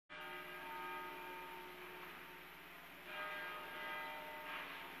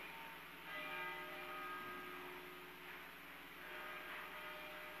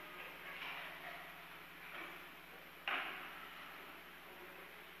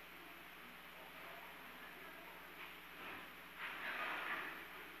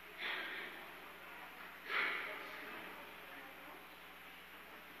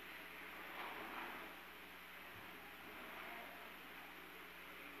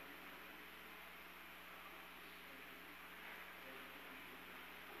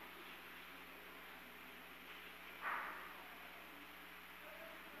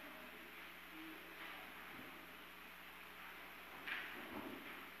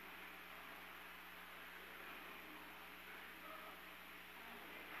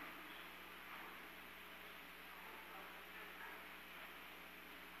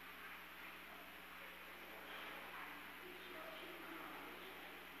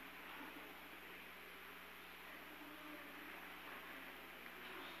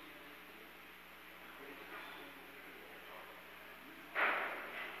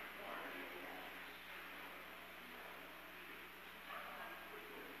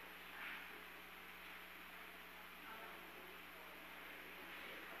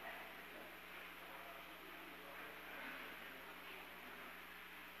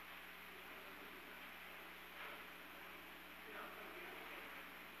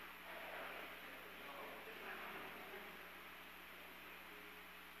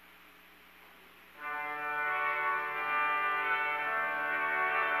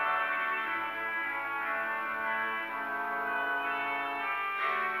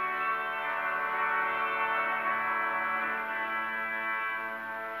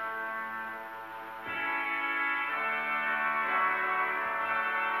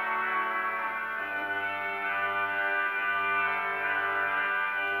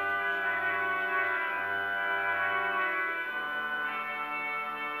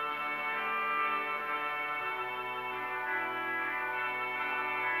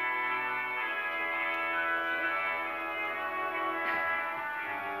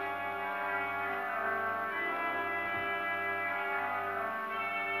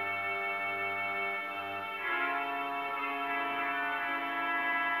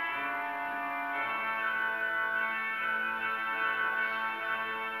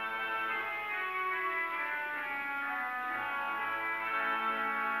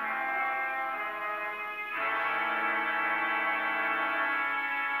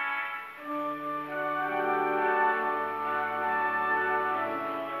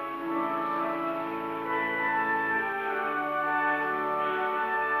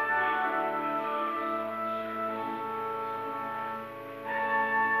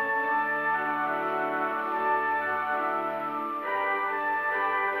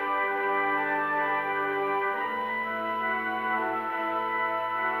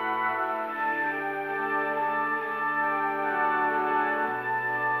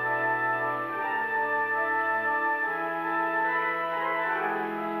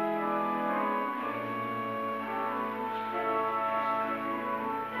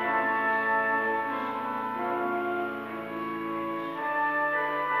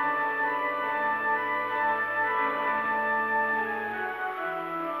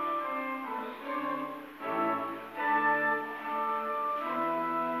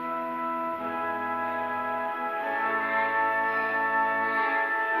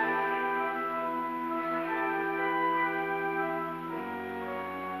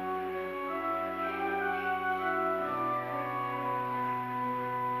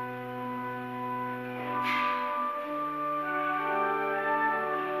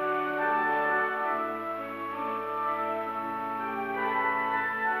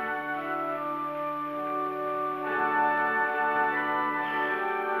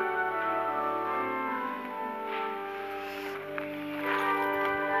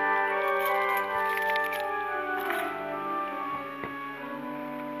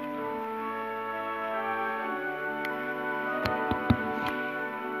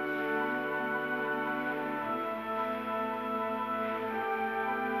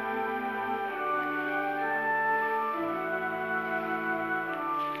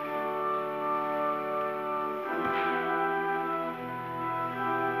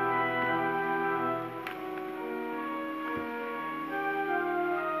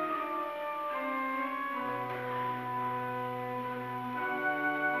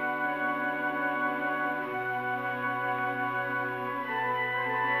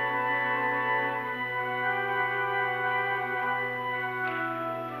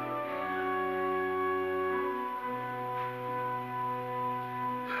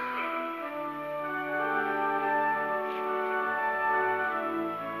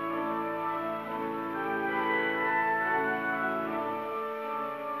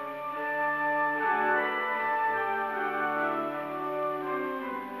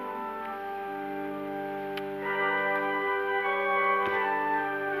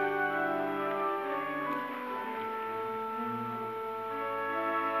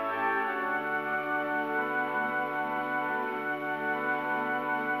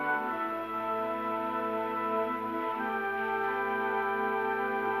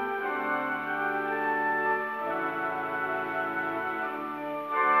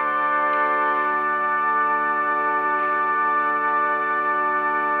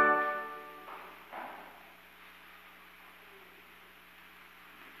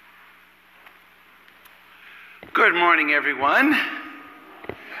Good morning, everyone.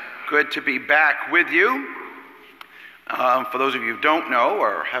 Good to be back with you. For those of you who don't know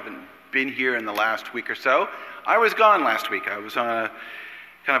or haven't been here in the last week or so, I was gone last week. I was on a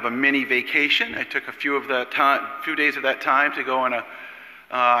kind of a mini vacation. I took a few days of that time to go on a,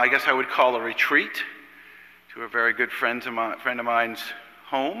 I guess I would call a retreat to a very good friend of mine's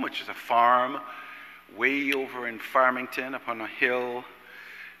home, which is a farm way over in Farmington up on a hill.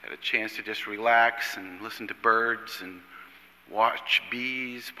 Had a chance to just relax and listen to birds and watch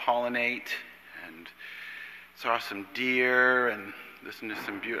bees pollinate, and saw some deer and listened to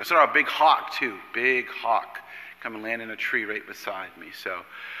some beauty. I saw a big hawk too, big hawk, come and land in a tree right beside me. So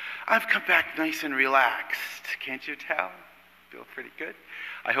I've come back nice and relaxed. Can't you tell? Feel pretty good.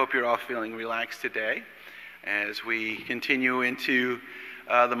 I hope you're all feeling relaxed today as we continue into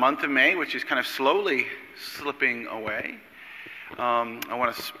the month of May, which is kind of slowly slipping away. I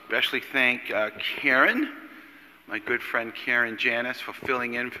want to especially thank Karen, my good friend Karen Janis, for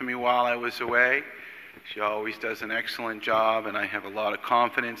filling in for me while I was away. She always does an excellent job, and I have a lot of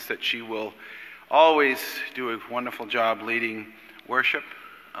confidence that she will always do a wonderful job leading worship.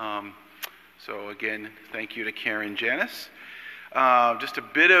 So again, thank you to Karen Janis. Just a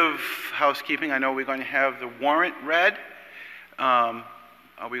bit of housekeeping. I know we're going to have the warrant read. Are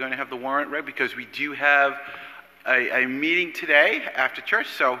we going to have the warrant read? Because we do have a meeting today after church,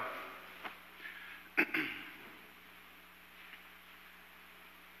 so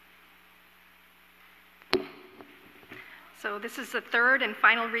this is the third and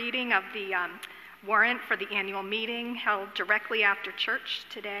final reading of the warrant for the annual meeting held directly after church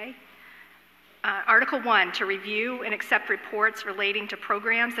today. Article 1, to review and accept reports relating to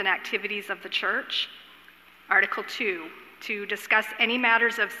programs and activities of the church. Article 2, to discuss any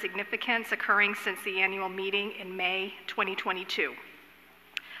matters of significance occurring since the annual meeting in May 2022.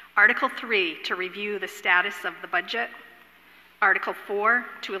 Article 3, to review the status of the budget. Article 4,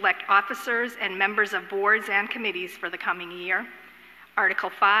 to elect officers and members of boards and committees for the coming year.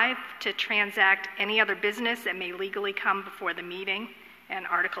 Article 5, to transact any other business that may legally come before the meeting. And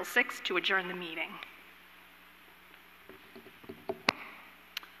Article 6, to adjourn the meeting.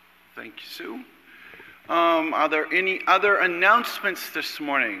 Thank you, Sue. Are there any other announcements this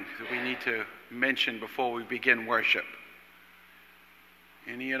morning that we need to mention before we begin worship?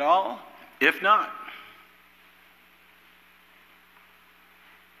 Any at all? If not,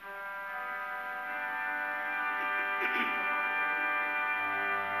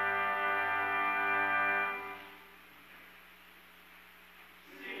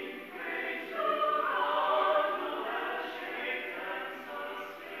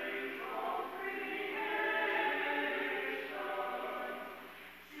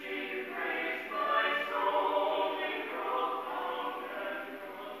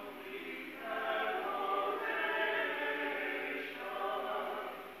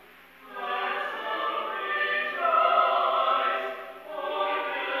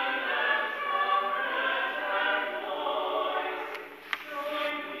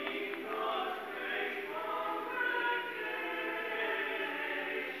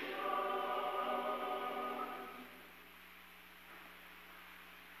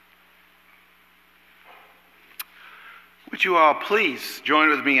 would you all please join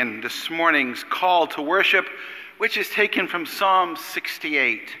with me in this morning's call to worship, which is taken from Psalm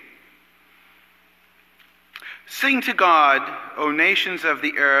 68. Sing to God, O nations of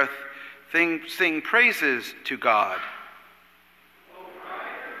the earth, sing praises to God.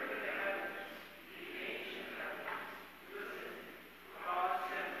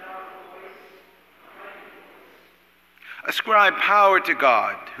 Ascribe power to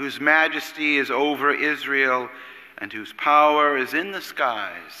God, whose majesty is over Israel, and whose power is in the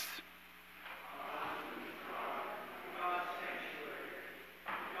skies.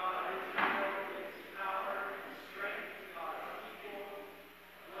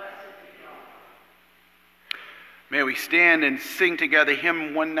 May we stand and sing together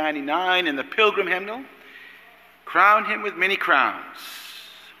hymn 199 in the Pilgrim Hymnal, Crown Him with Many Crowns.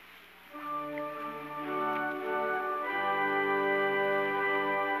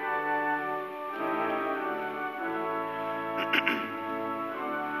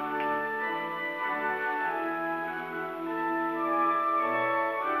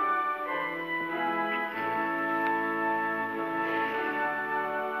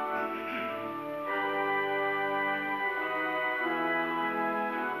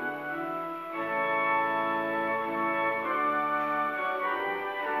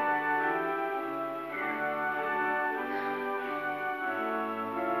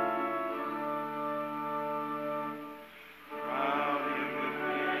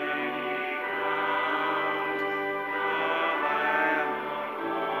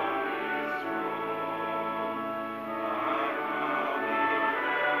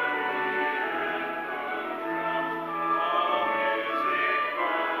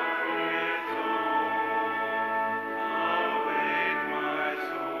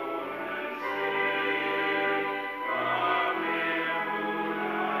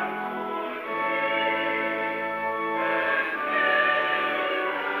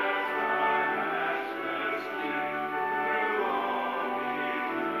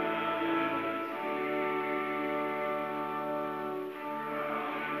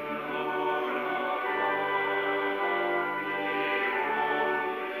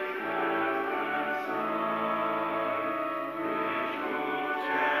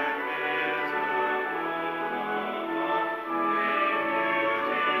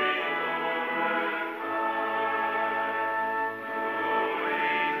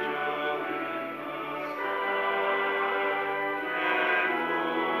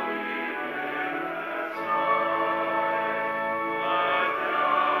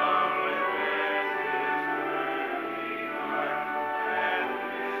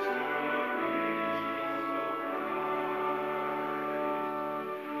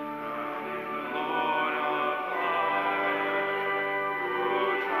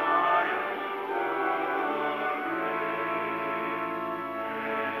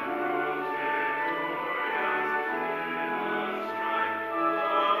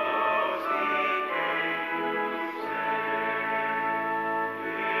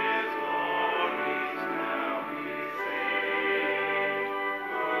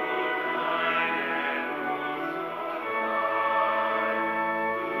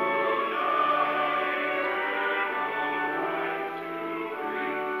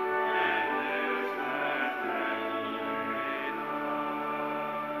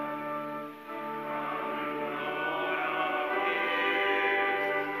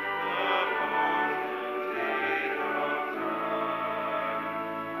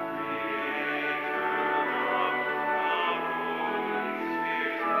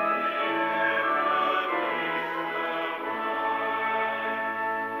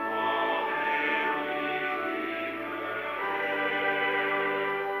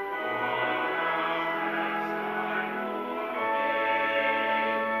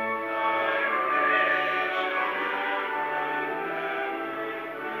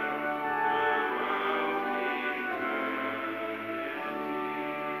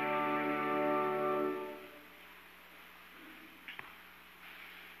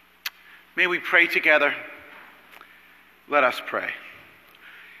 May we pray together. Let us pray.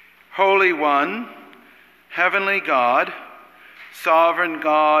 Holy One, Heavenly God, Sovereign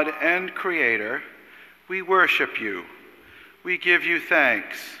God and Creator, we worship you. We give you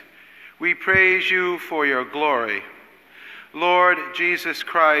thanks. We praise you for your glory. Lord Jesus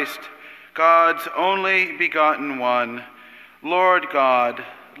Christ, God's only begotten one, Lord God,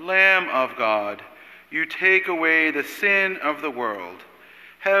 Lamb of God, you take away the sin of the world.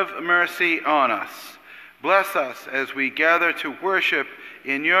 Have mercy on us. Bless us as we gather to worship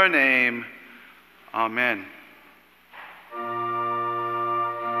in your name. Amen.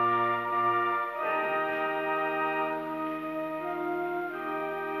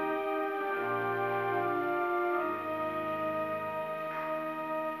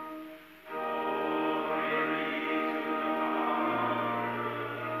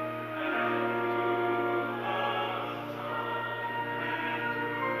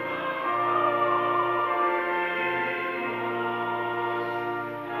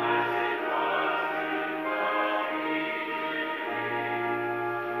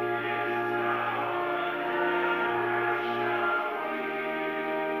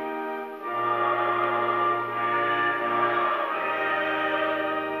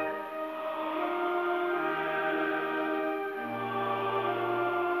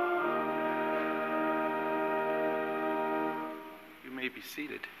 You may be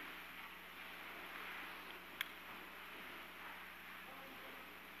seated.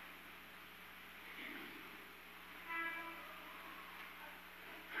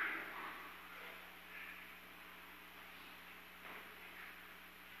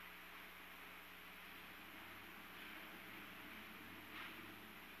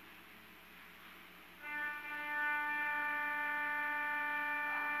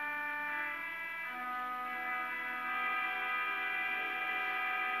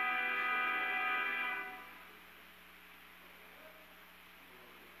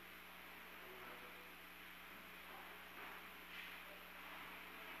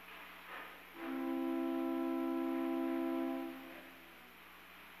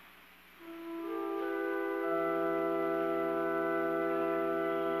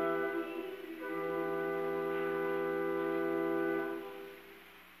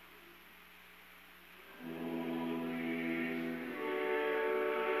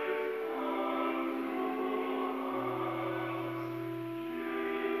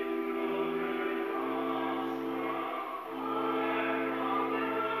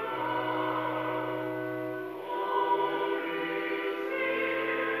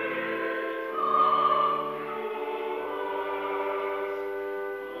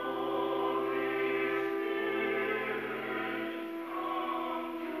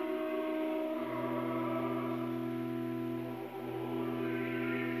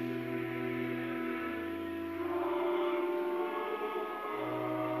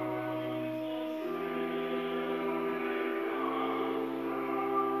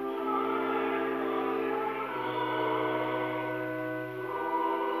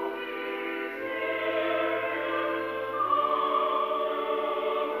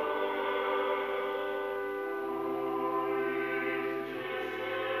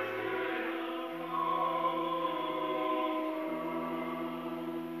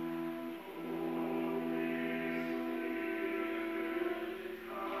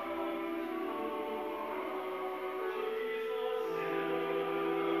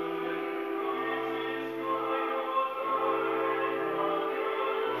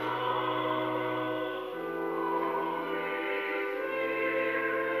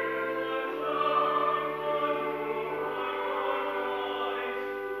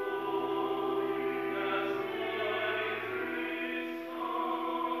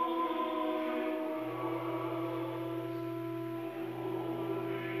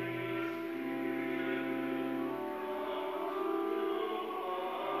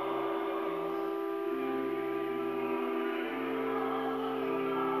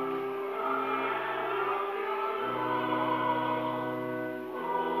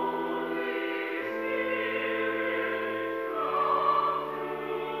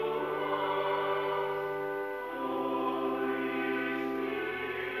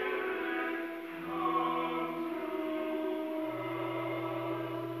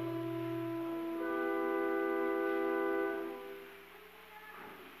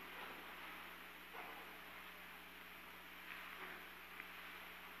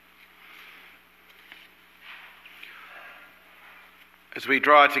 As we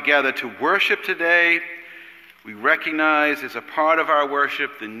draw together to worship today, we recognize as a part of our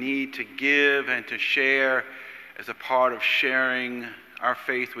worship the need to give and to share as a part of sharing our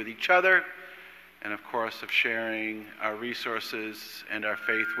faith with each other, and of course of sharing our resources and our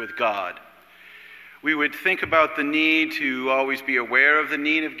faith with God. We would think about the need to always be aware of the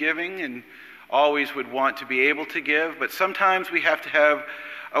need of giving and always would want to be able to give, but sometimes we have to have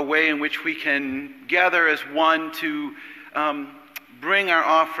a way in which we can gather as one to bring our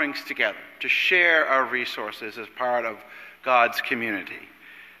offerings together, to share our resources as part of God's community.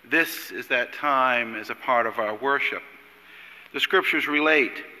 This is that time as a part of our worship. The scriptures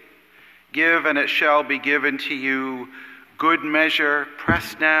relate, "Give and it shall be given to you, good measure,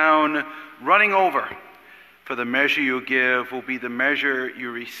 pressed down, running over. For the measure you give will be the measure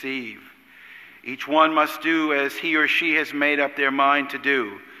you receive. Each one must do as he or she has made up their mind to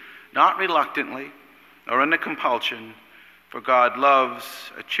do, not reluctantly or under compulsion, for God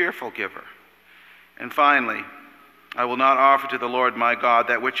loves a cheerful giver. And finally, I will not offer to the Lord my God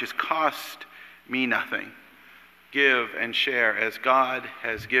that which has cost me nothing. Give and share as God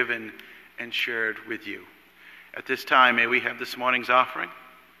has given and shared with you." At this time, may we have this morning's offering?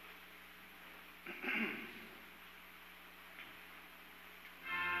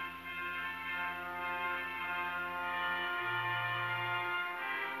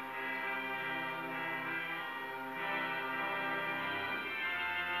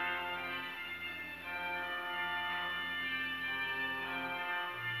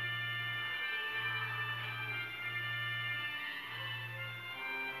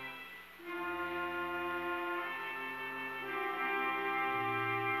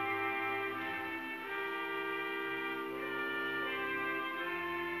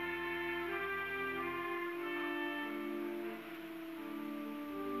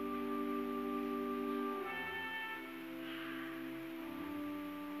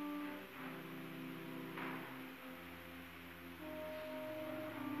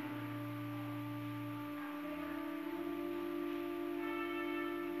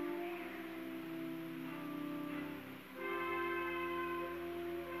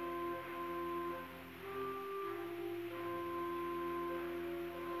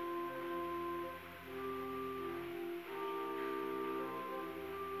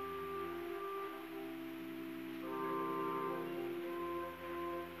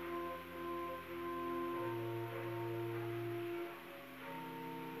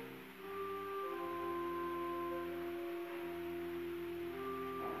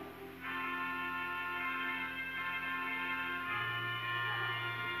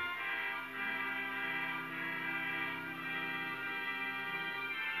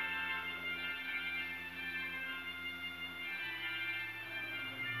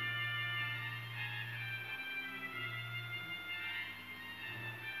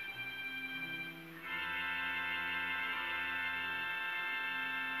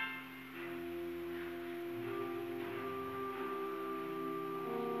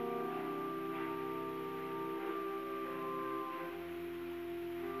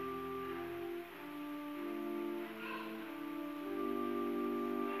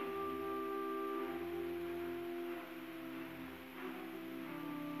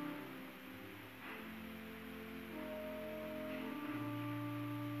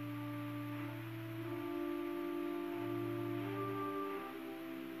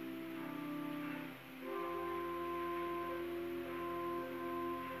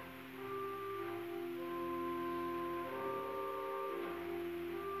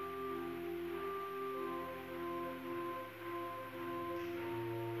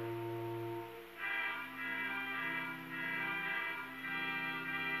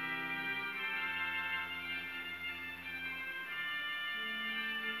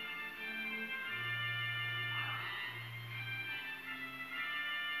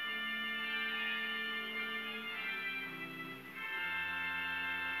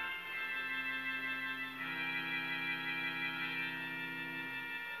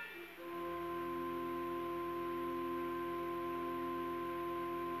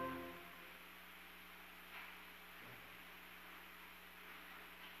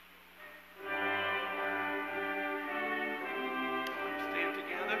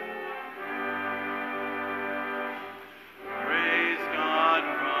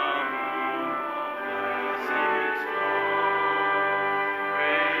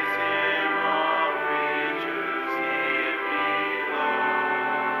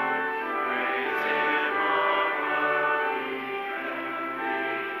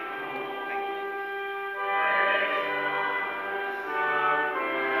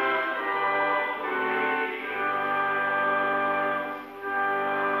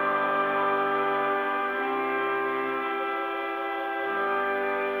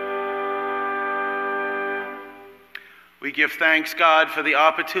 We give thanks, God, for the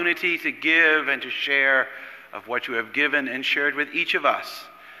opportunity to give and to share of what you have given and shared with each of us.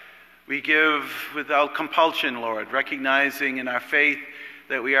 We give without compulsion, Lord, recognizing in our faith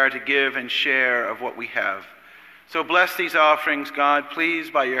that we are to give and share of what we have. So bless these offerings, God, please,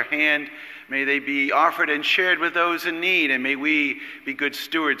 by your hand. May they be offered and shared with those in need, and may we be good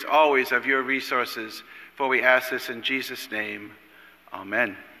stewards always of your resources. For we ask this in Jesus' name.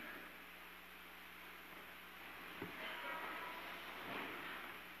 Amen.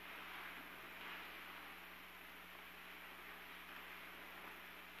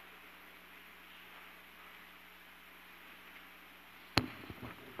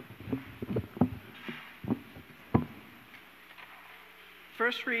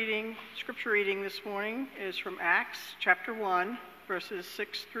 First reading, scripture reading this morning is from Acts chapter 1, verses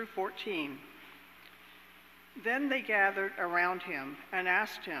 6 through 14. Then they gathered around him and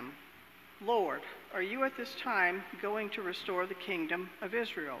asked him, "Lord, are you at this time going to restore the kingdom of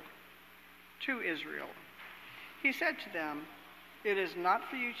Israel?" To Israel. He said to them, "It is not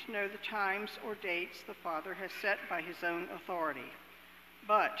for you to know the times or dates the Father has set by his own authority,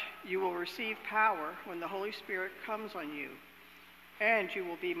 but you will receive power when the Holy Spirit comes on you. And you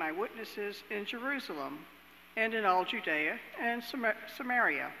will be my witnesses in Jerusalem and in all Judea and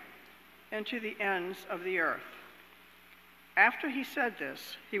Samaria and to the ends of the earth." After he said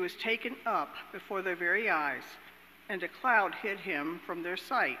this, he was taken up before their very eyes, and a cloud hid him from their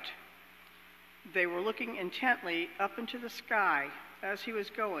sight. They were looking intently up into the sky as he was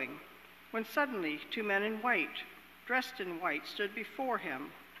going, when suddenly 2 men in white, dressed in white, stood before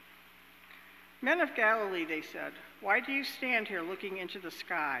him. "Men of Galilee," they said, "why do you stand here looking into the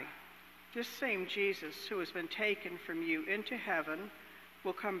sky? This same Jesus who has been taken from you into heaven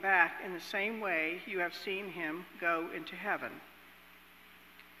will come back in the same way you have seen him go into heaven."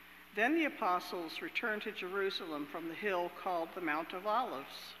 Then the apostles returned to Jerusalem from the hill called the Mount of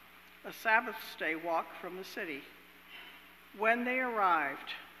Olives, a Sabbath day walk from the city. When they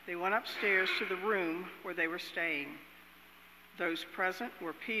arrived, they went upstairs to the room where they were staying. Those present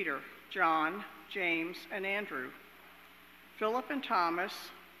were Peter, John, James, and Andrew, Philip and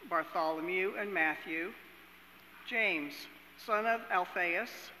Thomas, Bartholomew and Matthew, James, son of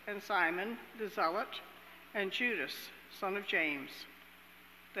Alphaeus, and Simon the Zealot, and Judas, son of James.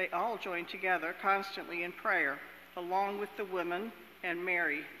 They all joined together constantly in prayer, along with the women and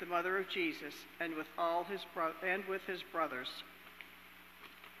Mary, the mother of Jesus, and with his brothers.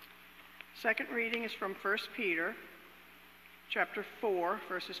 Second reading is from 1 Peter chapter 4,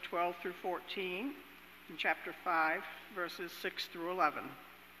 verses 12 through 14, and chapter 5, verses 6 through 11.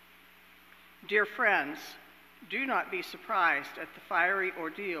 Dear friends, do not be surprised at the fiery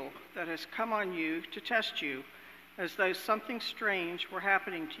ordeal that has come on you to test you, as though something strange were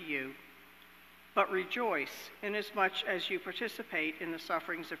happening to you. But rejoice inasmuch as you participate in the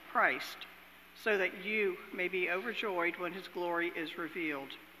sufferings of Christ, so that you may be overjoyed when his glory is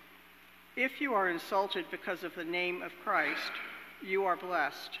revealed. If you are insulted because of the name of Christ, you are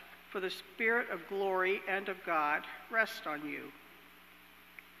blessed, for the Spirit of glory and of God rests on you.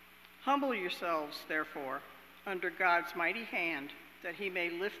 Humble yourselves, therefore, under God's mighty hand, that he may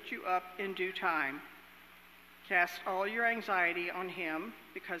lift you up in due time. Cast all your anxiety on him,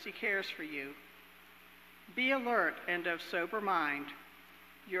 because he cares for you. Be alert and of sober mind.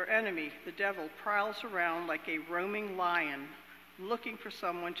 Your enemy, the devil, prowls around like a roaming lion, looking for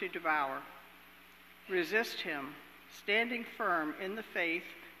someone to devour. Resist him, standing firm in the faith,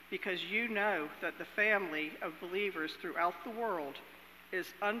 because you know that the family of believers throughout the world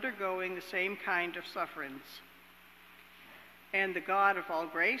is undergoing the same kind of sufferings. And the God of all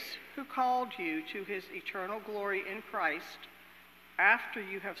grace, who called you to his eternal glory in Christ, after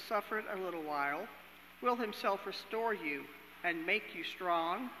you have suffered a little while, will himself restore you and make you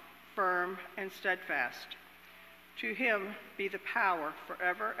strong, firm, and steadfast. To him be the power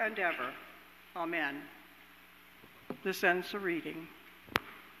forever and ever. Amen. This ends the reading.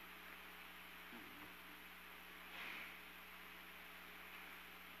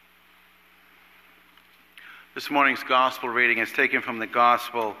 This morning's gospel reading is taken from the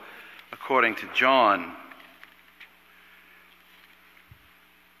Gospel according to John,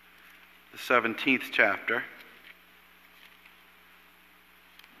 the 17th chapter,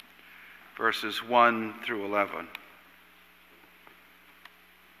 verses 1 through 11.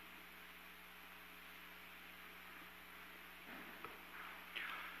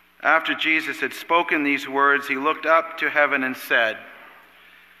 After Jesus had spoken these words, he looked up to heaven and said,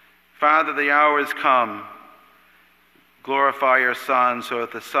 "Father, the hour is come. Glorify your Son, so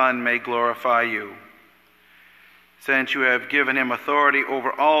that the Son may glorify you. Since you have given him authority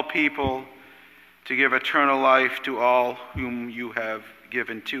over all people, to give eternal life to all whom you have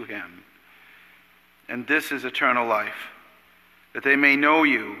given to him. And this is eternal life, that they may know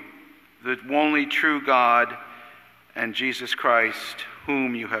you, the only true God, and Jesus Christ,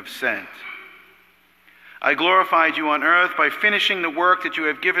 whom you have sent. I glorified you on earth by finishing the work that you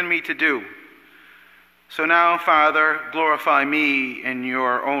have given me to do. So now, Father, glorify me in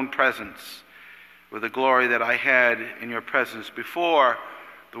your own presence with the glory that I had in your presence before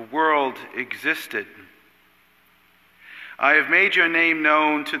the world existed. I have made your name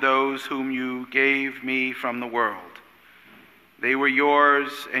known to those whom you gave me from the world. They were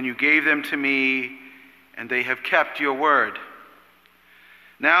yours, and you gave them to me, and they have kept your word.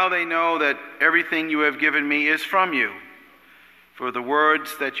 Now they know that everything you have given me is from you. For the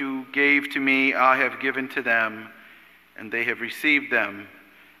words that you gave to me I have given to them, and they have received them,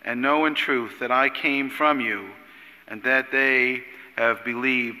 and know in truth that I came from you, and that they have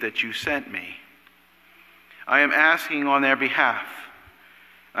believed that you sent me. I am asking on their behalf.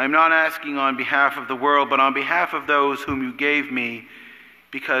 I am not asking on behalf of the world, but on behalf of those whom you gave me,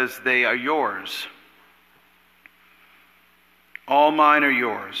 because they are yours. All mine are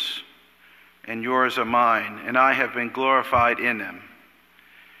yours, and yours are mine, and I have been glorified in them.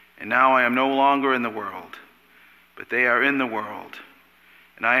 And now I am no longer in the world, but they are in the world,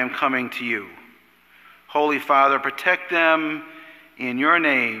 and I am coming to you. Holy Father, protect them in your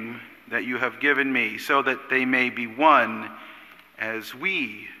name that you have given me, so that they may be one as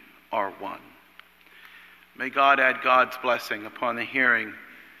we are one. May God add God's blessing upon the hearing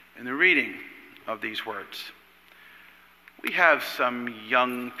and the reading of these words. We have some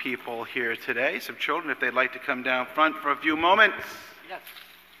young people here today, some children, if they'd like to come down front for a few moments. Yes.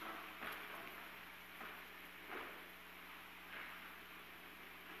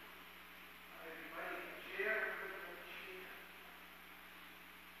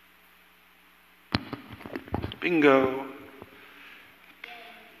 Bingo.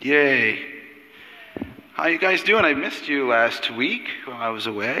 Yay. How you guys doing? I missed you last week while I was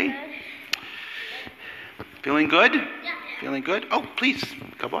away. Feeling good? Yeah. Feeling good? Oh, please,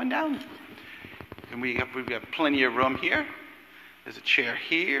 come on down. And we've got plenty of room here. There's a chair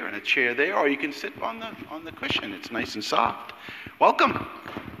here and a chair there, or you can sit on the cushion. It's nice and soft. Welcome.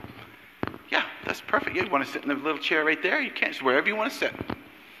 Yeah, that's perfect. You want to sit in the little chair right there? You can, wherever you want to sit.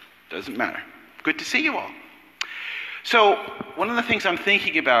 Doesn't matter. Good to see you all. So, one of the things I'm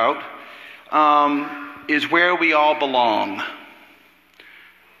thinking about is where we all belong.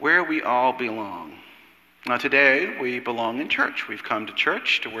 Where we all belong. Now today, we belong in church. We've come to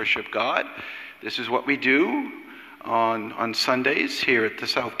church to worship God. This is what we do on Sundays here at the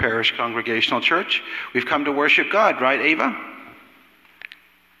South Parish Congregational Church. We've come to worship God, right, Ava?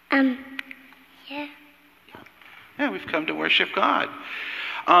 Yeah. Yeah, we've come to worship God.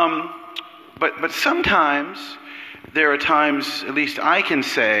 But sometimes there are times, at least I can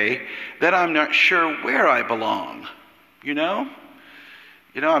say, that I'm not sure where I belong. You know,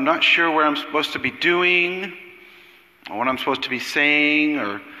 I'm not sure where I'm supposed to be doing, or what I'm supposed to be saying,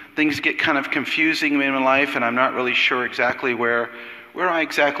 or things get kind of confusing in my life, and I'm not really sure exactly where I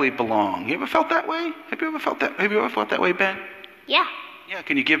exactly belong. You ever felt that way? Have you ever felt that way, Ben? Yeah. Yeah.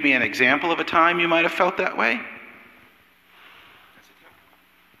 Can you give me an example of a time you might have felt that way?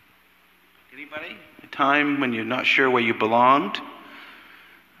 Anybody? A time when you're not sure where you belonged?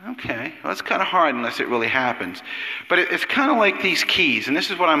 Okay, well, it's kind of hard unless it really happens. But it's kind of like these keys, and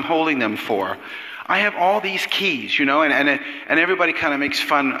this is what I'm holding them for. I have all these keys, and everybody kind of makes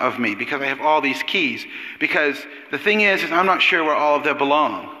fun of me because I have all these keys. Because the thing is I'm not sure where all of them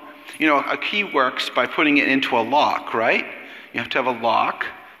belong. A key works by putting it into a lock, right? You have to have a lock.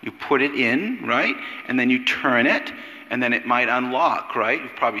 You put it in, right? And then you turn it, and then it might unlock, right?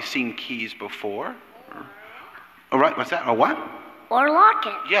 You've probably seen keys before. All right, what's that? A what? Or lock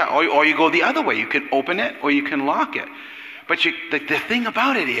it. Yeah, or you go the other way. You can open it or you can lock it. But the thing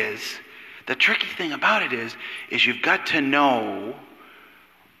about it is, the tricky thing about it is you've got to know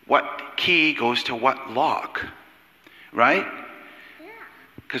what key goes to what lock, right? Yeah.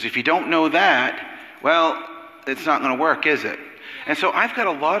 Because if you don't know that, well, it's not going to work, is it? And so I've got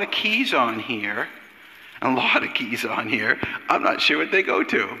a lot of keys on here. I'm not sure what they go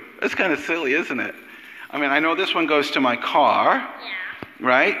to. That's kind of silly, isn't it? I mean, I know this one goes to my car,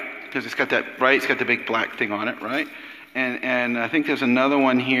 right? Because it's got that, right? It's got the big black thing on it, right? And I think there's another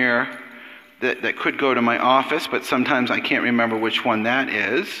one here that could go to my office, but sometimes I can't remember which one that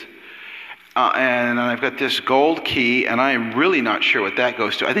is. And I've got this gold key, and I'm really not sure what that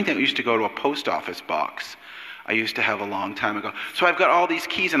goes to. I think that used to go to a post office box I used to have a long time ago. So I've got all these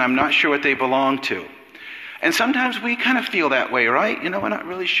keys, and I'm not sure what they belong to. And sometimes we kind of feel that way, right? We're not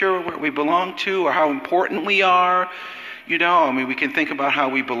really sure where we belong to or how important we are. We can think about how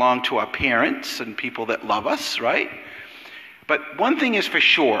we belong to our parents and people that love us, right? But one thing is for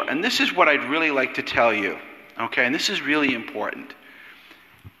sure, and this is what I'd really like to tell you, okay? And this is really important.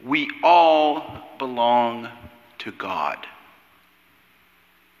 We all belong to God.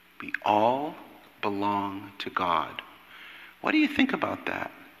 We all belong to God. What do you think about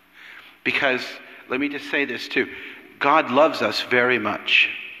that? Because, let me just say this too. God loves us very much.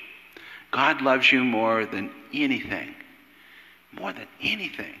 God loves you more than anything. More than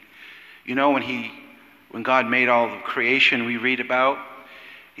anything. When God made all the creation we read about,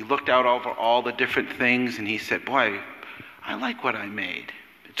 he looked out over all the different things and he said, boy, I like what I made.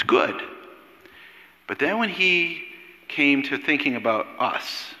 It's good. But then when he came to thinking about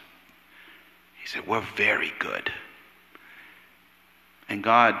us, he said, we're very good. And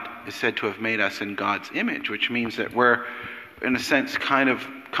God is said to have made us in God's image, which means that we're, in a sense, kind of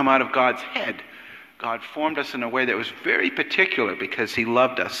come out of God's head. God formed us in a way that was very particular because he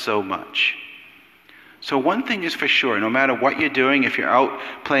loved us so much. So one thing is for sure, no matter what you're doing, if you're out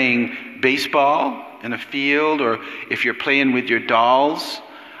playing baseball in a field, or if you're playing with your dolls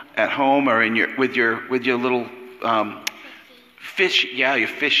at home, or with your little your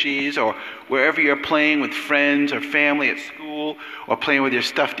fishies, or wherever you're playing with friends or family at school, or playing with your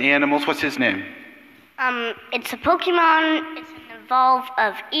stuffed animals. What's his name? It's a Pokemon. It's an evolve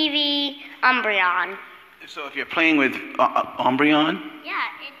of Eevee Umbreon. So if you're playing with Umbreon? Yeah,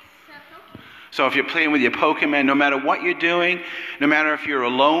 it's a Pokemon. So if you're playing with your Pokemon, no matter what you're doing, no matter if you're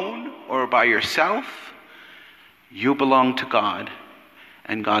alone or by yourself, you belong to God,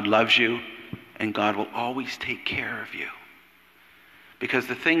 and God loves you, and God will always take care of you. Because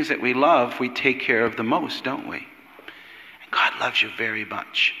the things that we love, we take care of the most, don't we? And God loves you very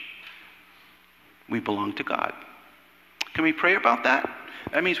much. We belong to God. Can we pray about that?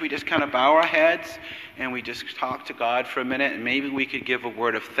 That means we just kind of bow our heads and we just talk to God for a minute, and maybe we could give a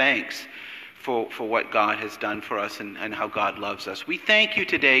word of thanks for what God has done for us and how God loves us. We thank you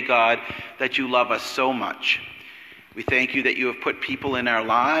today, God, that you love us so much. We thank you that you have put people in our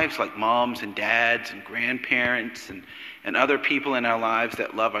lives like moms and dads and grandparents and other people in our lives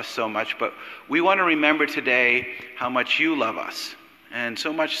that love us so much. But we want to remember today how much you love us, and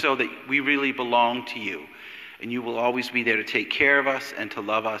so much so that we really belong to you. And you will always be there to take care of us and to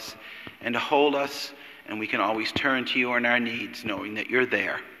love us and to hold us, and we can always turn to you in our needs, knowing that you're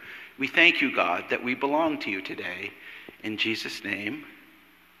there. We thank you, God, that we belong to you today. In Jesus' name,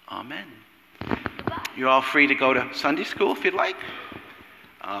 amen. You're all free to go to Sunday school if you'd like.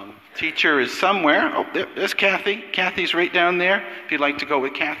 Teacher is somewhere. Oh, there's Kathy. Kathy's right down there, if you'd like to go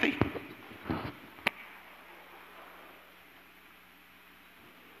with Kathy.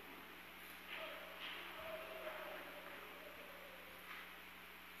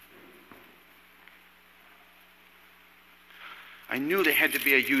 I knew there had to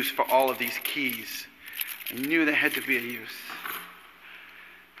be a use for all of these keys. I knew there had to be a use.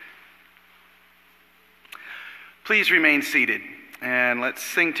 Please remain seated, and let's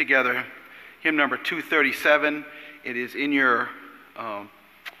sing together hymn number 237. It is in your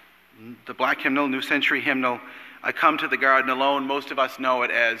the black hymnal, New Century hymnal, I Come to the Garden Alone. Most of us know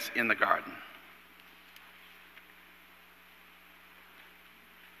it as In the Garden.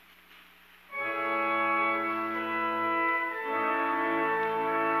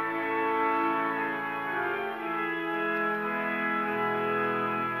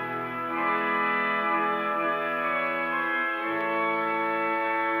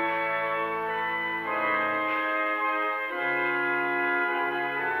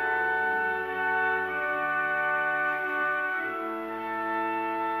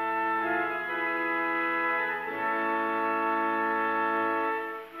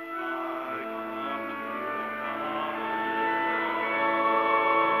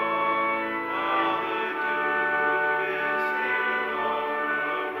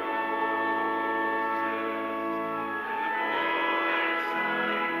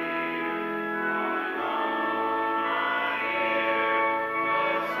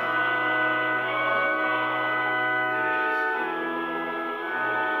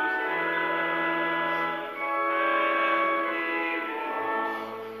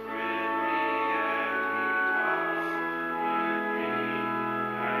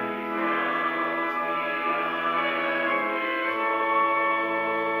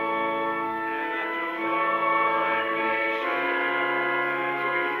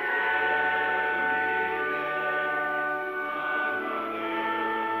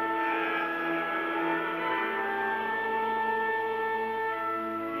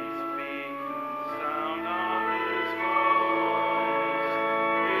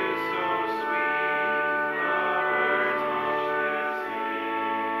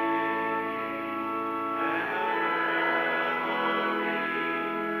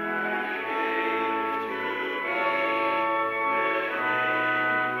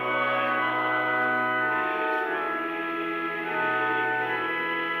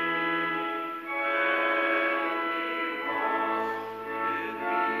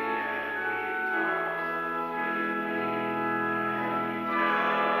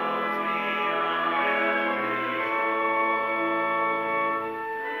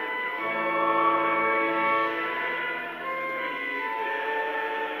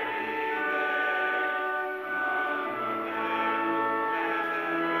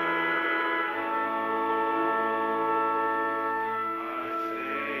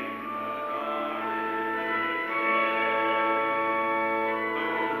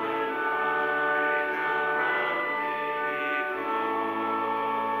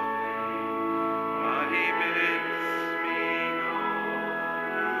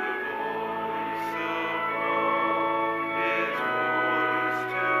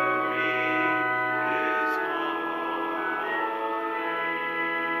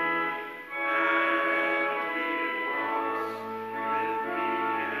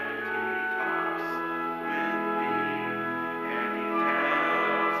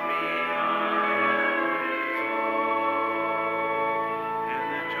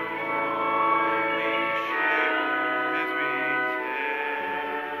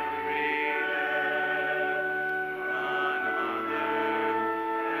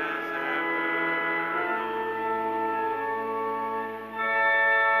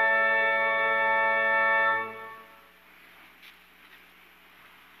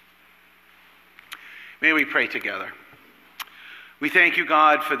 May we pray together. We thank you,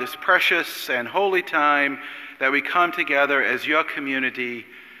 God, for this precious and holy time that we come together as your community,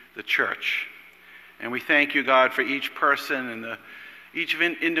 the church. And we thank you, God, for each person and each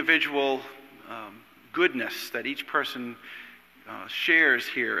individual goodness that each person shares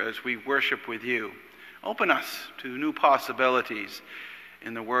here as we worship with you. Open us to new possibilities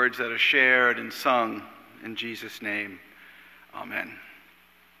in the words that are shared and sung. In Jesus' name, amen.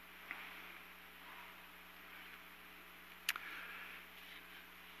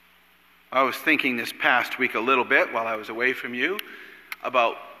 I was thinking this past week a little bit while I was away from you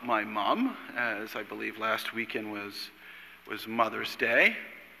about my mom, as I believe last weekend was Mother's Day.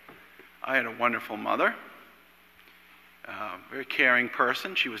 I had a wonderful mother, very caring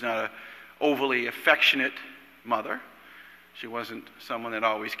person. She was not an overly affectionate mother. She wasn't someone that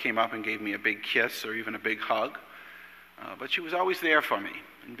always came up and gave me a big kiss or even a big hug, but she was always there for me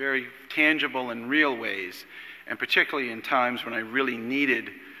in very tangible and real ways, and particularly in times when I really needed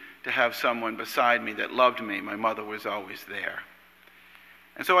to have someone beside me that loved me. My mother was always there.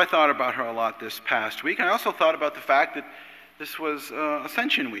 And so I thought about her a lot this past week. And I also thought about the fact that this was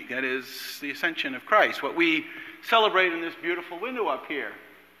Ascension Week, that is, the Ascension of Christ. What we celebrate in this beautiful window up here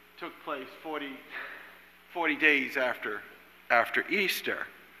took place 40 days after Easter.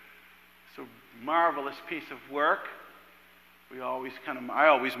 So marvelous piece of work. I always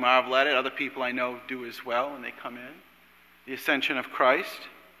marvel at it. Other people I know do as well when they come in. The Ascension of Christ.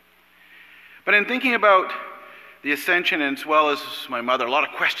 But in thinking about the Ascension, as well as my mother, a lot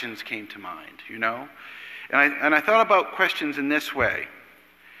of questions came to mind, you know. And I thought about questions in this way.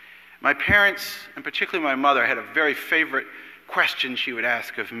 My parents, and particularly my mother, had a very favorite question she would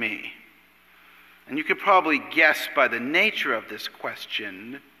ask of me. And you could probably guess by the nature of this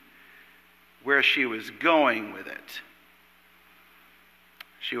question where she was going with it.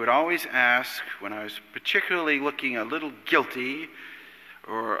 She would always ask, when I was particularly looking a little guilty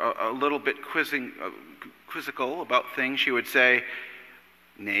or a little bit quizzical about things, she would say,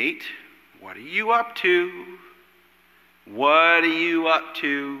 "Nate, what are you up to? What are you up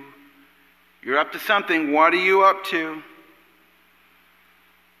to? You're up to something. What are you up to?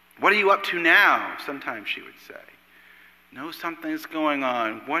 What are you up to now?" Sometimes she would say. "No, something's going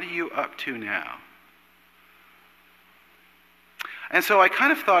on. What are you up to now?" And so I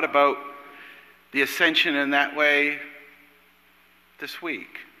kind of thought about the Ascension in that way this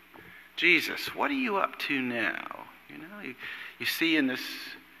week. Jesus, what are you up to now? You know, you see in this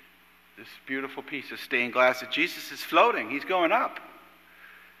beautiful piece of stained glass that Jesus is floating. He's going up.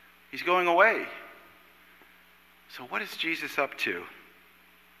 He's going away. So what is Jesus up to?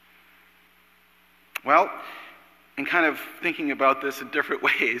 Well, in kind of thinking about this in different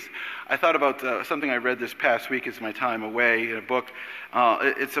ways, I thought about something I read this past week as my time away in a book.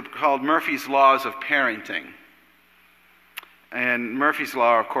 It's called Murphy's Laws of Parenting. And Murphy's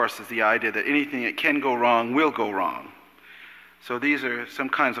Law, of course, is the idea that anything that can go wrong will go wrong. So these are some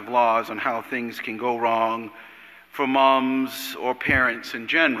kinds of laws on how things can go wrong for moms or parents in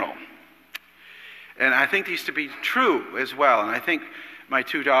general. And I think these to be true as well. And I think my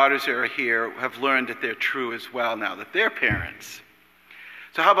two daughters who are here have learned that they're true as well now that they're parents.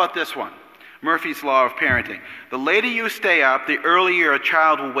 So how about this one? Murphy's Law of Parenting. The later you stay up, the earlier a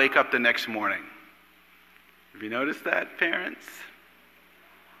child will wake up the next morning. Have you noticed that, parents?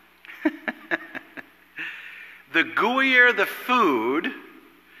 The gooier the food,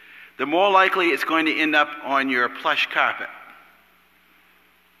 the more likely it's going to end up on your plush carpet.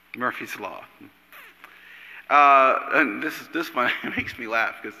 Murphy's Law. And this one makes me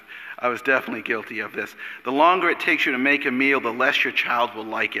laugh because I was definitely guilty of this. The longer it takes you to make a meal, the less your child will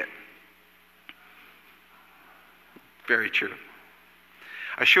like it. Very true.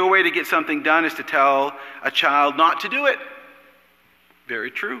 A sure way to get something done is to tell a child not to do it. Very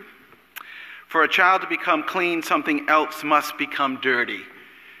true. For a child to become clean, something else must become dirty.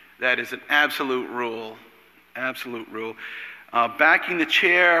 That is an absolute rule. Absolute rule. Backing the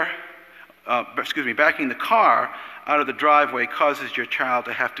car out of the driveway causes your child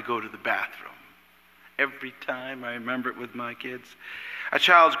to have to go to the bathroom. Every time I remember it with my kids. A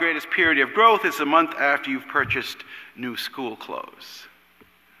child's greatest period of growth is the month after you've purchased new school clothes.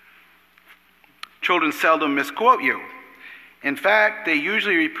 Children seldom misquote you. In fact, they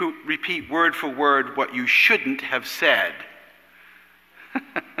usually repeat word for word what you shouldn't have said.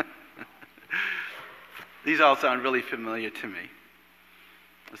 These all sound really familiar to me.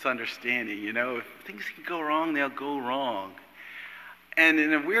 This understanding, you know, if things can go wrong, they'll go wrong. And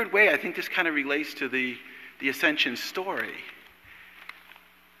in a weird way, I think this kind of relates to the Ascension story.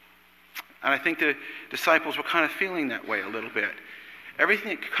 And I think the disciples were kind of feeling that way a little bit.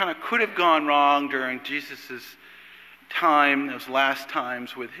 everything that kind of could have gone wrong during Jesus' time, those last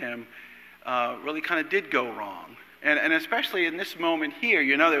times with him, really kind of did go wrong. And especially in this moment here,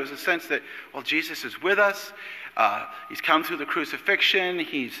 there was a sense that, well, Jesus is with us. He's come through the crucifixion.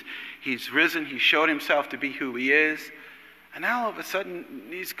 He's risen. He showed himself to be who he is. And now all of a sudden,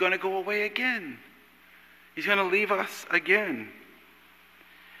 he's going to go away again. He's going to leave us again.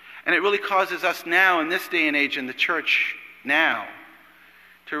 And it really causes us now, in this day and age, in the church now,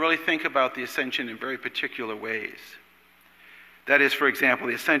 to really think about the ascension in very particular ways. That is, for example,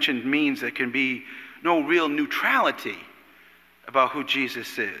 the ascension means there can be no real neutrality about who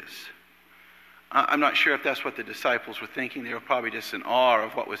Jesus is. I'm not sure if that's what the disciples were thinking. They were probably just in awe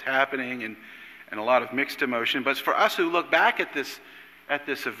of what was happening and a lot of mixed emotion. But for us who look back at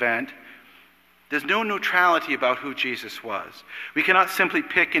this event, there's no neutrality about who Jesus was. We cannot simply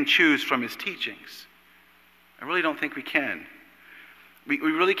pick and choose from his teachings. I really don't think we can. We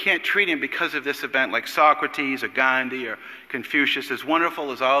really can't treat him because of this event like Socrates or Gandhi or Confucius. As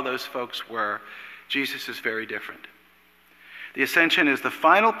wonderful as all those folks were, Jesus is very different. The ascension is the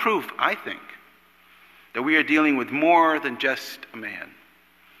final proof, I think, that we are dealing with more than just a man.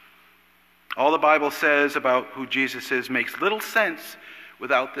 All the Bible says about who Jesus is makes little sense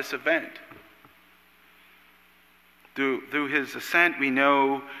without this event. Through his ascent, we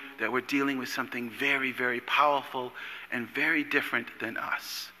know that we're dealing with something very, very powerful and very different than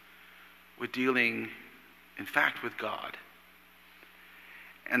us. We're dealing, in fact, with God.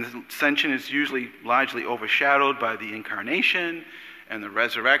 And the ascension is usually largely overshadowed by the incarnation and the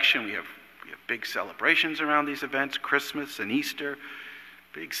resurrection. We have big celebrations around these events, Christmas and Easter,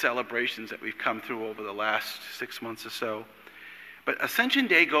 big celebrations that we've come through over the last 6 months or so. But Ascension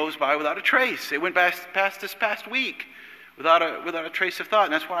Day goes by without a trace. It went past this past week without a trace of thought.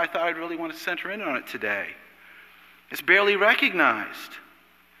 And that's why I thought I'd really want to center in on it today. It's barely recognized.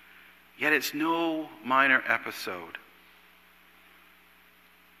 Yet it's no minor episode.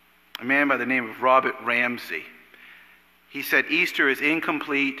 A man by the name of Robert Ramsey, he said, Easter is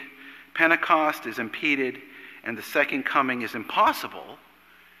incomplete, Pentecost is impeded, and the second coming is impossible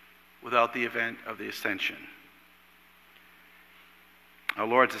without the event of the ascension. Our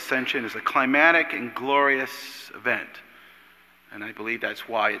Lord's ascension is a climatic and glorious event, and I believe that's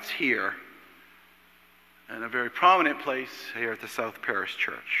why it's here in a very prominent place here at the South Parish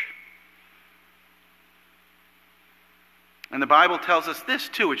Church. And the Bible tells us this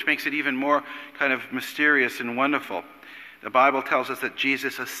too, which makes it even more kind of mysterious and wonderful. The Bible tells us that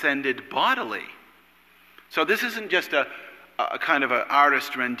Jesus ascended bodily. So this isn't just a kind of an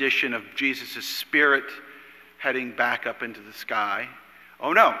artist rendition of Jesus' spirit heading back up into the sky.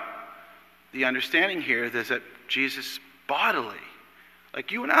 Oh no. The understanding here is that Jesus bodily,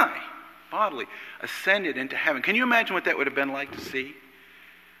 like you and I, bodily, ascended into heaven. Can you imagine what that would have been like to see?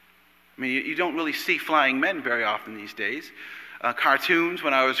 I mean, you don't really see flying men very often these days. Cartoons,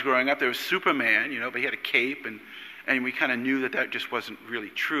 when I was growing up, there was Superman, but he had a cape, and we kind of knew that just wasn't really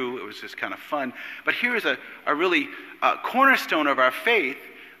true. It was just kind of fun. But here is a really cornerstone of our faith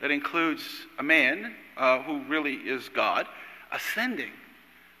that includes a man who really is God, ascending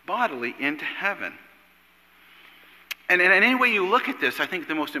bodily into heaven. And in any way you look at this, I think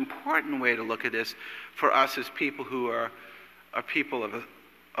the most important way to look at this for us as people who are people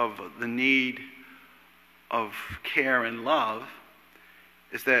of the need of care and love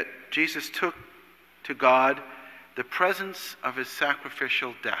is that Jesus took to God the presence of his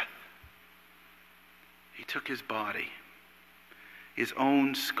sacrificial death. He took his body, his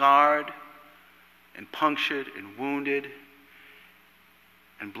own scarred and punctured and wounded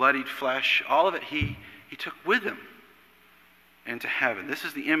and bloodied flesh, all of it he took with him into heaven. This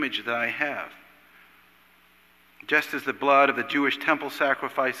is the image that I have. Just as the blood of the Jewish temple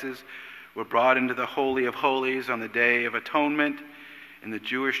sacrifices were brought into the Holy of Holies on the Day of Atonement in the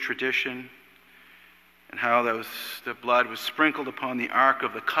Jewish tradition, and how the blood was sprinkled upon the Ark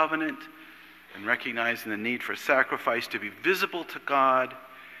of the Covenant, and recognizing the need for sacrifice to be visible to God,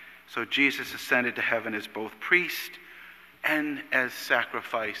 so Jesus ascended to heaven as both priest and as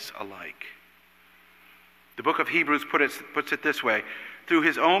sacrifice alike. The book of Hebrews puts it this way: through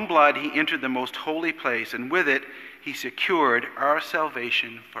his own blood he entered the most holy place, and with it he secured our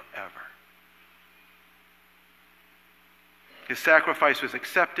salvation forever. His sacrifice was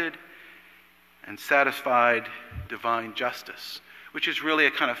accepted and satisfied divine justice, which is really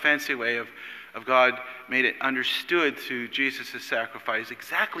a kind of fancy way of God made it understood through Jesus' sacrifice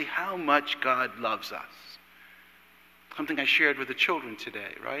exactly how much God loves us. Something I shared with the children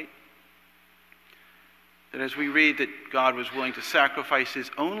today, right? That as we read that God was willing to sacrifice his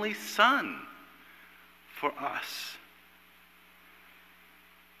only Son for us,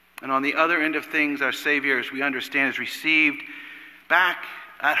 And on the other end of things, our Savior, as we understand, is received back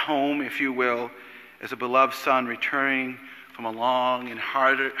at home, if you will, as a beloved son returning from a long and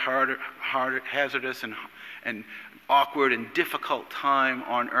hazardous and awkward and difficult time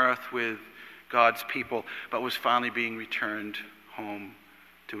on earth with God's people, but was finally being returned home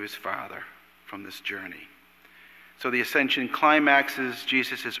to his Father from this journey. So the ascension climaxes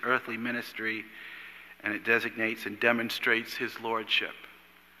Jesus' earthly ministry, and it designates and demonstrates his lordship.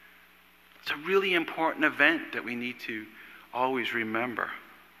 It's a really important event that we need to always remember.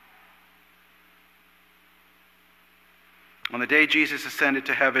 On the day Jesus ascended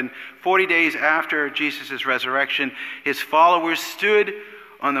to heaven, 40 days after Jesus' resurrection, his followers stood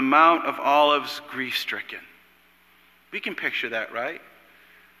on the Mount of Olives grief-stricken. We can picture that, right?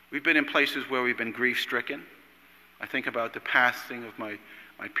 We've been in places where we've been grief-stricken. I think about the passing of my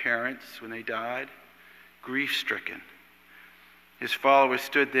parents when they died. Grief-stricken. His followers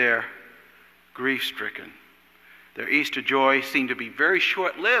stood there, grief-stricken. Their Easter joy seemed to be very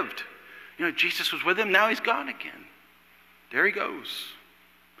short-lived. You know, Jesus was with them, now he's gone again. There he goes.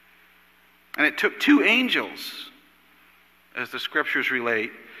 And it took two angels, as the scriptures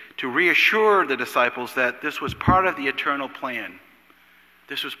relate, to reassure the disciples that this was part of the eternal plan.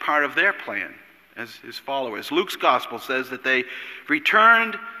 This was part of their plan as his followers. Luke's gospel says that they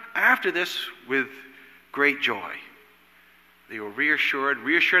returned after this with great joy. They were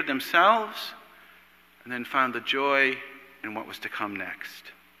reassured themselves, and then found the joy in what was to come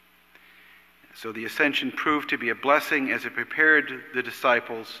next. So the ascension proved to be a blessing as it prepared the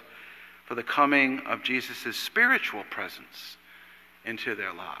disciples for the coming of Jesus' spiritual presence into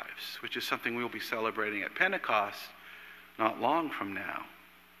their lives, which is something we'll be celebrating at Pentecost not long from now.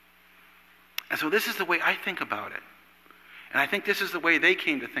 And so this is the way I think about it. And I think this is the way they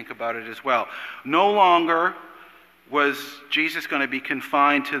came to think about it as well. No longer was Jesus going to be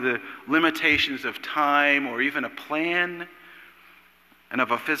confined to the limitations of time or even a plan and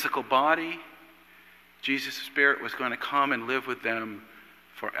of a physical body. Jesus' Spirit was going to come and live with them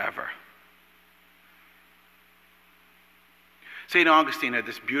forever. St. Augustine had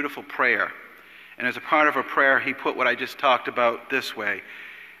this beautiful prayer. And as a part of a prayer, he put what I just talked about this way.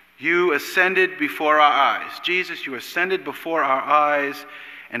 You ascended before our eyes. Jesus, you ascended before our eyes,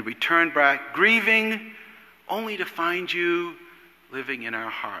 and we turned back, grieving only to find you living in our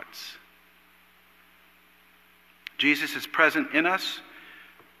hearts. Jesus is present in us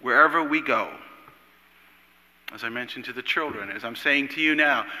wherever we go. As I mentioned to the children, as I'm saying to you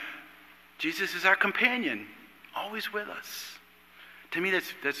now, Jesus is our companion, always with us. To me,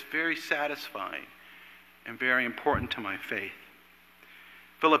 that's very satisfying and very important to my faith.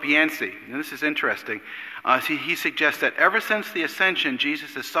 Philip Yancey, and this is interesting, he suggests that ever since the ascension,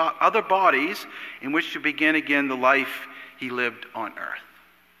 Jesus has sought other bodies in which to begin again the life he lived on earth.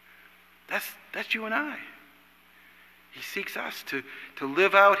 That's you and I. He seeks us to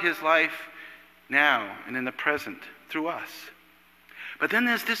live out his life now and in the present through us. But then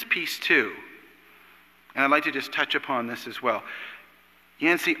there's this piece too, and I'd like to just touch upon this as well.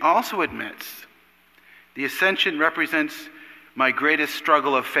 Yancey also admits the ascension represents my greatest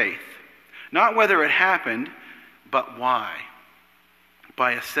struggle of faith. Not whether it happened, but why.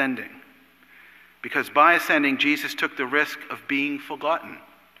 By ascending. Because by ascending, Jesus took the risk of being forgotten.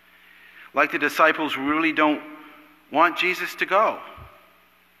 Like the disciples, we really don't want Jesus to go.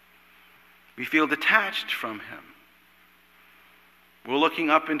 We feel detached from him. We're looking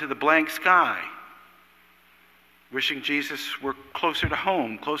up into the blank sky, wishing Jesus were closer to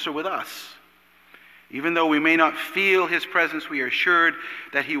home, closer with us. Even though we may not feel his presence, we are assured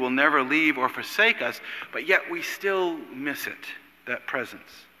that he will never leave or forsake us, but yet we still miss it, that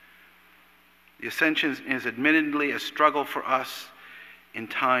presence. The ascension is admittedly a struggle for us in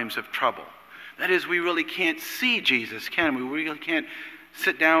times of trouble. That is, we really can't see Jesus, can we? We really can't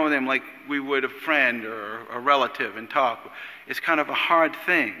sit down with him like we would a friend or a relative and talk. It's kind of a hard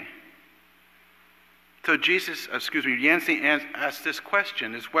thing. So Yancey asked this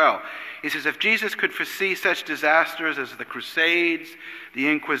question as well. He says, if Jesus could foresee such disasters as the Crusades, the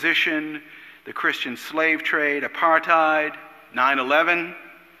Inquisition, the Christian slave trade, apartheid, 9/11,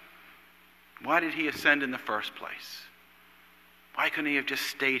 why did he ascend in the first place? Why couldn't he have just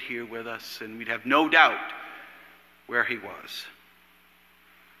stayed here with us and we'd have no doubt where he was?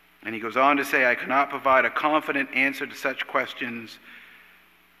 And he goes on to say, I cannot provide a confident answer to such questions.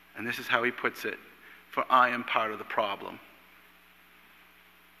 And this is how he puts it. For I am part of the problem.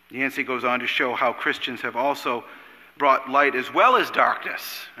 Yancey goes on to show how Christians have also brought light as well as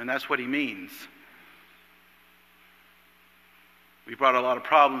darkness, and that's what he means. We brought a lot of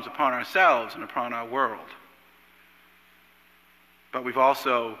problems upon ourselves and upon our world. But we've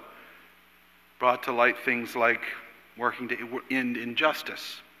also brought to light things like working to end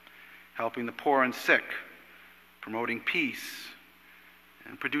injustice, helping the poor and sick, promoting peace,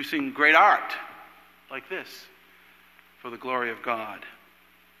 and producing great art like this for the glory of God.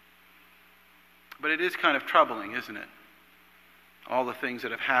 But it is kind of troubling, isn't it? All the things that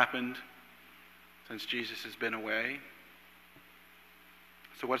have happened since Jesus has been away.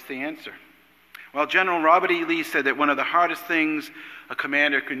 So what's the answer? Well, General Robert E. Lee said that one of the hardest things a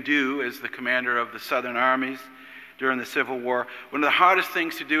commander can do as the commander of the Southern armies during the Civil War, one of the hardest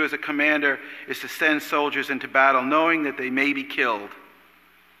things to do as a commander is to send soldiers into battle knowing that they may be killed.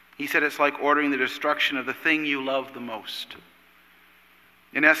 He said it's like ordering the destruction of the thing you love the most.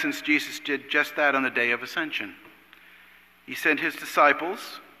 In essence, Jesus did just that on the day of Ascension. He sent his disciples,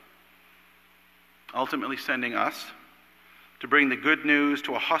 ultimately sending us, to bring the good news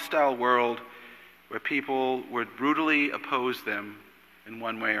to a hostile world where people would brutally oppose them in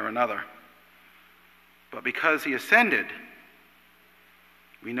one way or another. But because he ascended,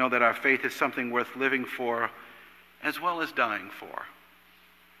 we know that our faith is something worth living for as well as dying for.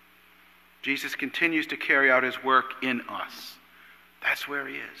 Jesus continues to carry out his work in us. That's where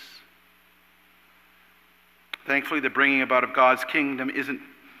he is. Thankfully, the bringing about of God's kingdom isn't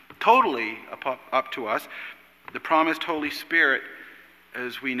totally up to us. The promised Holy Spirit,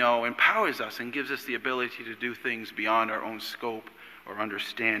 as we know, empowers us and gives us the ability to do things beyond our own scope or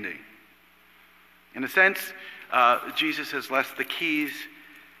understanding. In a sense, Jesus has left the keys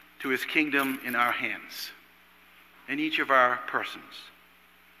to his kingdom in our hands, in each of our persons.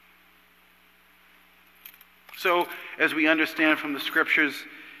 So, as we understand from the Scriptures,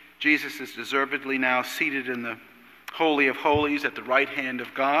 Jesus is deservedly now seated in the Holy of Holies at the right hand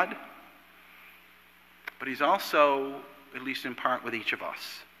of God, but he's also, at least in part, with each of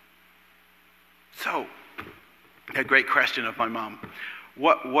us. So, a great question of my mom.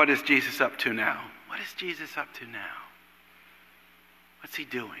 What is Jesus up to now? What is Jesus up to now? What's he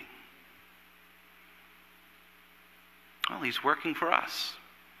doing? Well, he's working for us.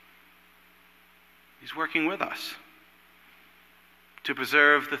 He's working with us to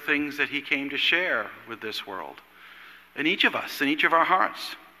preserve the things that he came to share with this world. In each of us, in each of our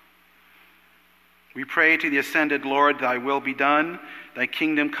hearts. We pray to the ascended Lord, thy will be done, thy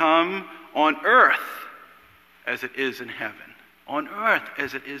kingdom come on earth as it is in heaven. On earth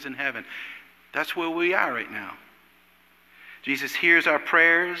as it is in heaven. That's where we are right now. Jesus hears our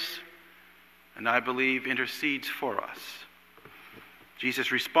prayers and I believe intercedes for us.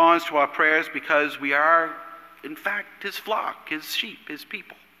 Jesus responds to our prayers because we are, in fact, his flock, his sheep, his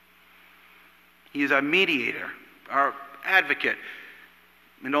people. He is our mediator, our advocate.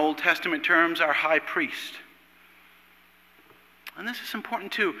 In Old Testament terms, our high priest. And this is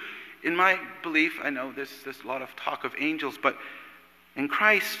important too. In my belief, I know there's a lot of talk of angels, but in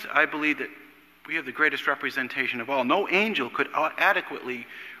Christ, I believe that we have the greatest representation of all. No angel could adequately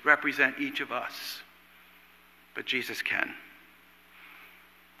represent each of us, but Jesus can.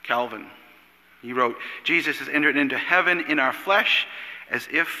 Calvin, he wrote, Jesus has entered into heaven in our flesh as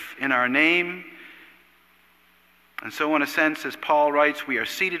if in our name. And so in a sense, as Paul writes, we are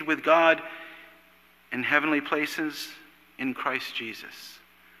seated with God in heavenly places in Christ Jesus.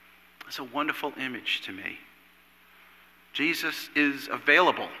 It's a wonderful image to me. Jesus is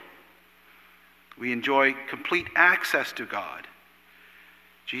available. We enjoy complete access to God.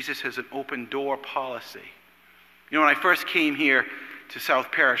 Jesus has an open door policy. You know, when I first came here to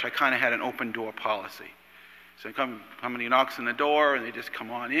South Parish, I kind of had an open door policy. So somebody knocks on the door and they just come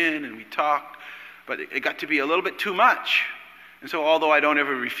on in and we talk. But it got to be a little bit too much. And so although I don't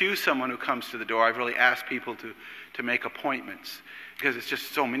ever refuse someone who comes to the door, I've really asked people to make appointments. Because it's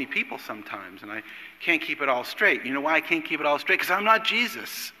just so many people sometimes. And I can't keep it all straight. You know why I can't keep it all straight? Because I'm not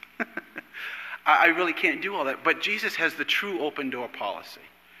Jesus. I really can't do all that. But Jesus has the true open door policy.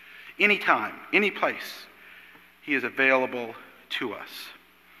 Anytime, any place, he is available to us.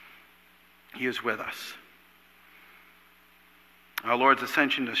 He is with us. Our Lord's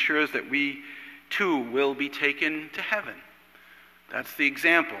ascension assures that we too will be taken to heaven. That's the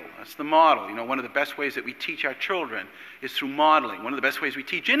example. That's the model. You know, one of the best ways that we teach our children is through modeling. One of the best ways we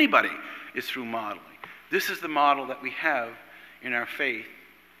teach anybody is through modeling. This is the model that we have in our faith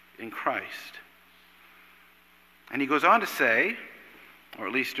in Christ. And he goes on to say, or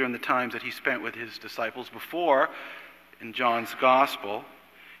at least during the times that he spent with his disciples before in John's Gospel,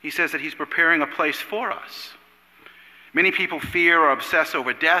 he says that he's preparing a place for us. Many people fear or obsess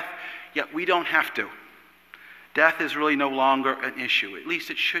over death, yet we don't have to. Death is really no longer an issue. At least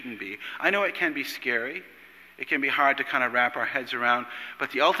it shouldn't be. I know it can be scary. It can be hard to kind of wrap our heads around.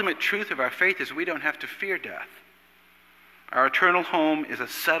 But the ultimate truth of our faith is we don't have to fear death. Our eternal home is a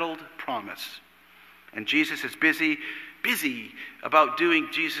settled promise. And Jesus is busy about doing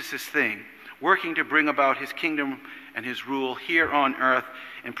Jesus' thing, working to bring about his kingdom and his rule here on earth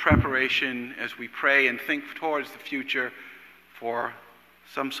in preparation as we pray and think towards the future for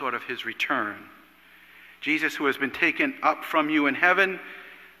some sort of his return. Jesus, who has been taken up from you in heaven,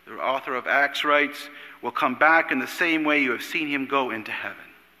 the author of Acts writes, will come back in the same way you have seen him go into heaven.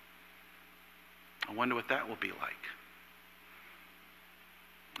 I wonder what that will be like.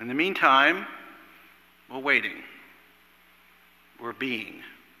 In the meantime, we're waiting. We're being.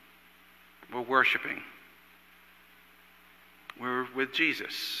 We're worshiping. We're with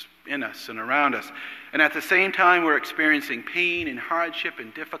Jesus in us and around us. And at the same time, we're experiencing pain and hardship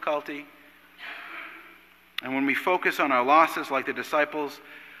and difficulty. And when we focus on our losses like the disciples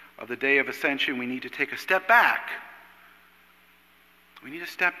of the day of ascension, we need to take a step back. We need to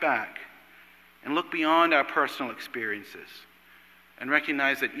step back and look beyond our personal experiences and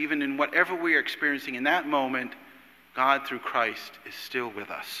recognize that even in whatever we are experiencing in that moment, God through Christ is still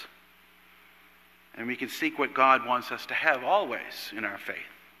with us. And we can seek what God wants us to have always in our faith.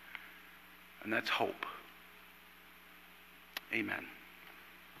 And that's hope. Amen.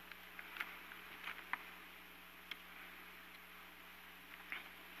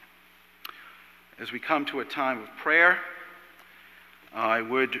 As we come to a time of prayer, I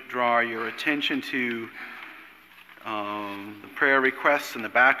would draw your attention to the prayer requests in the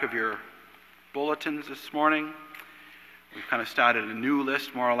back of your bulletins this morning. We've kind of started a new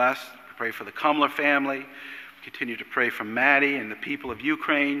list, more or less. We pray for the Kumler family. We continue to pray for Maddie and the people of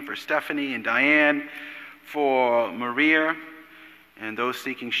Ukraine, for Stephanie and Diane, for Maria, and those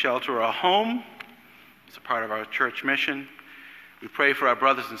seeking shelter or a home. It's a part of our church mission. We pray for our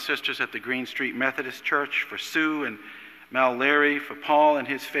brothers and sisters at the Green Street Methodist Church, for Sue and Mel Leary, for Paul and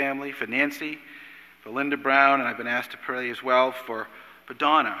his family, for Nancy, for Linda Brown, and I've been asked to pray as well for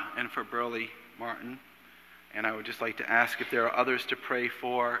Donna and for Burley Martin. And I would just like to ask if there are others to pray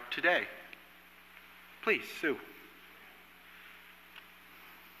for today. Please, Sue.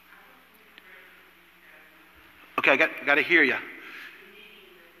 Okay, I got to hear you.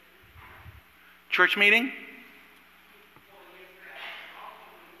 Church meeting?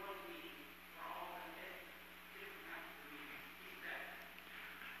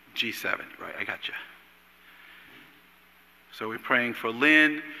 G7, right, I got you. So we're praying for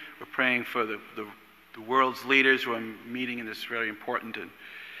Lynn, we're praying for the world's leaders who are meeting in this very important and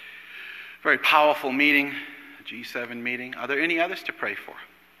very powerful meeting, the G7 meeting. Are there any others to pray for?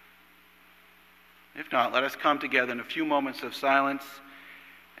 If not, let us come together in a few moments of silence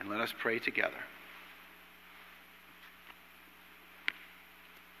and let us pray together.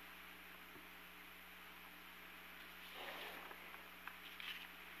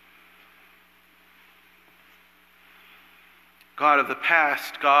 God of the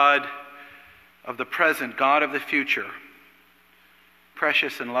past, God of the present, God of the future,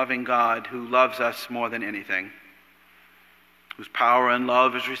 precious and loving God who loves us more than anything, whose power and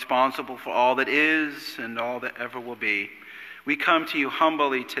love is responsible for all that is and all that ever will be, we come to you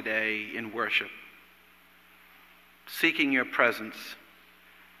humbly today in worship, seeking your presence,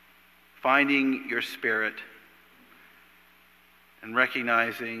 finding your spirit, and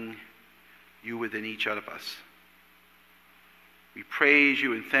recognizing you within each of us. We praise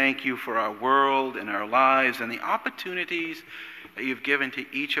you and thank you for our world and our lives and the opportunities that you've given to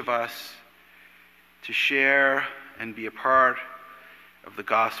each of us to share and be a part of the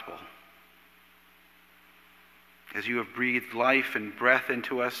gospel. As you have breathed life and breath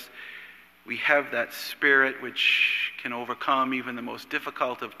into us, we have that spirit which can overcome even the most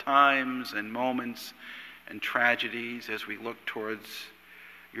difficult of times and moments and tragedies as we look towards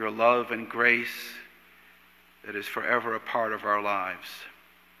your love and grace that is forever a part of our lives.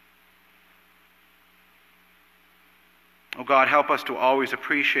 Oh God, help us to always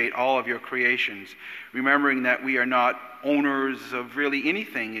appreciate all of your creations, remembering that we are not owners of really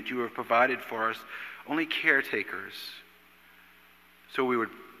anything that you have provided for us, only caretakers. So we would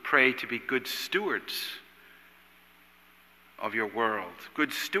pray to be good stewards of your world,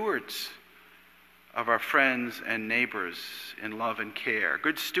 good stewards of our friends and neighbors in love and care,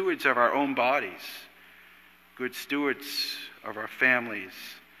 good stewards of our own bodies, good stewards of our families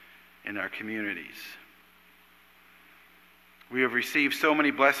and our communities. We have received so many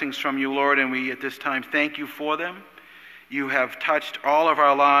blessings from you, Lord, and we at this time thank you for them. You have touched all of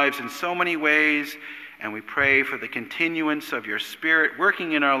our lives in so many ways, and we pray for the continuance of your Spirit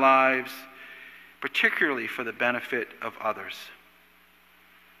working in our lives, particularly for the benefit of others.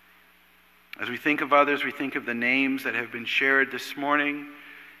 As we think of others, we think of the names that have been shared this morning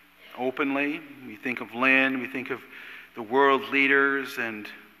openly. We think of Lynn, we think of the world leaders and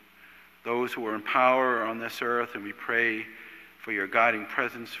those who are in power on this earth, and we pray for your guiding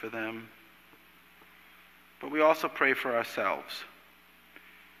presence for them. But we also pray for ourselves.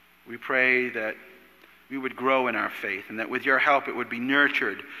 We pray that we would grow in our faith, and that with your help it would be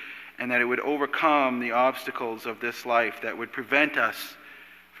nurtured, and that it would overcome the obstacles of this life that would prevent us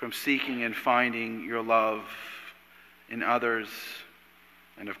from seeking and finding your love in others,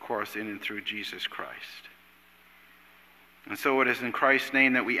 and of course in and through Jesus Christ. And so it is in Christ's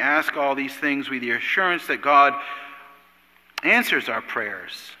name that we ask all these things with the assurance that God answers our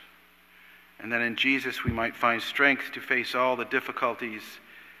prayers, and that in Jesus we might find strength to face all the difficulties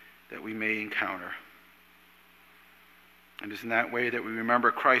that we may encounter. And it is in that way that we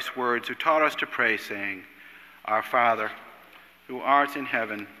remember Christ's words, who taught us to pray, saying, Our Father, who art in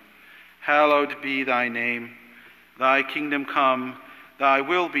heaven, hallowed be thy name. Thy kingdom come, thy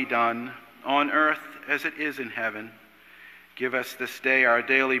will be done, on earth as it is in heaven. Give us this day our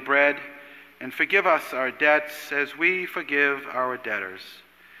daily bread, and forgive us our debts as we forgive our debtors.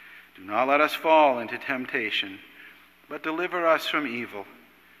 Do not let us fall into temptation, but deliver us from evil.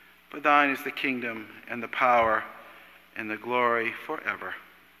 For thine is the kingdom, and the power, and the glory forever.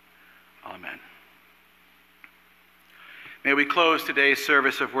 Amen. May we close today's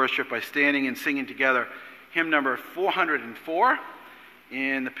service of worship by standing and singing together hymn number 404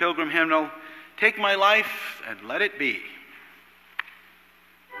 in the Pilgrim hymnal, Take My Life and Let It Be.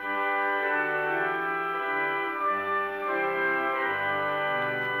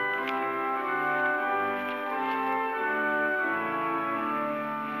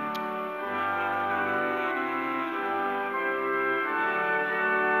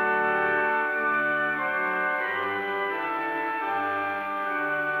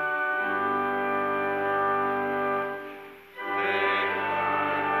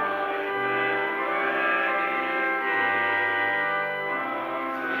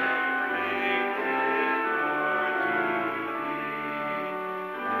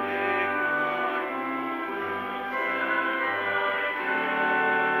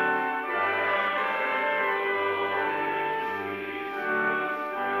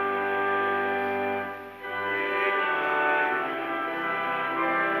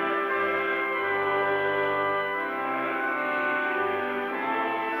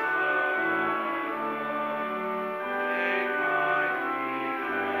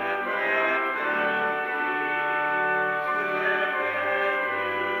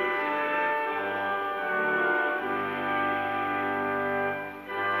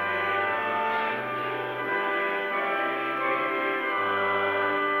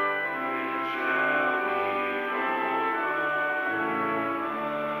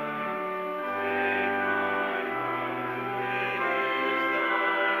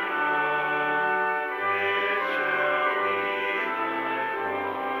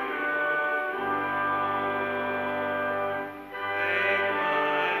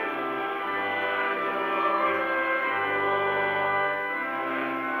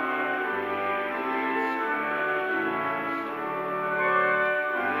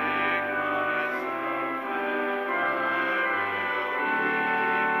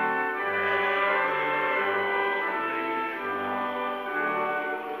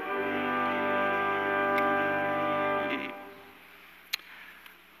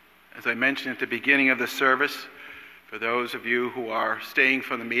 As I mentioned at the beginning of the service, for those of you who are staying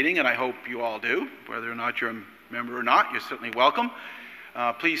for the meeting, and I hope you all do, whether or not you're a member or not, you're certainly welcome.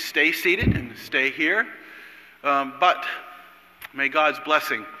 Please stay seated and stay here. But may God's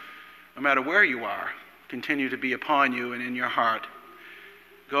blessing, no matter where you are, continue to be upon you and in your heart.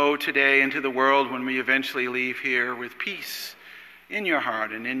 Go today into the world when we eventually leave here with peace in your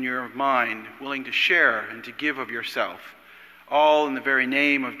heart and in your mind, willing to share and to give of yourself, all in the very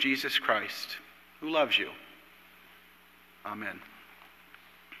name of Jesus Christ, who loves you. Amen.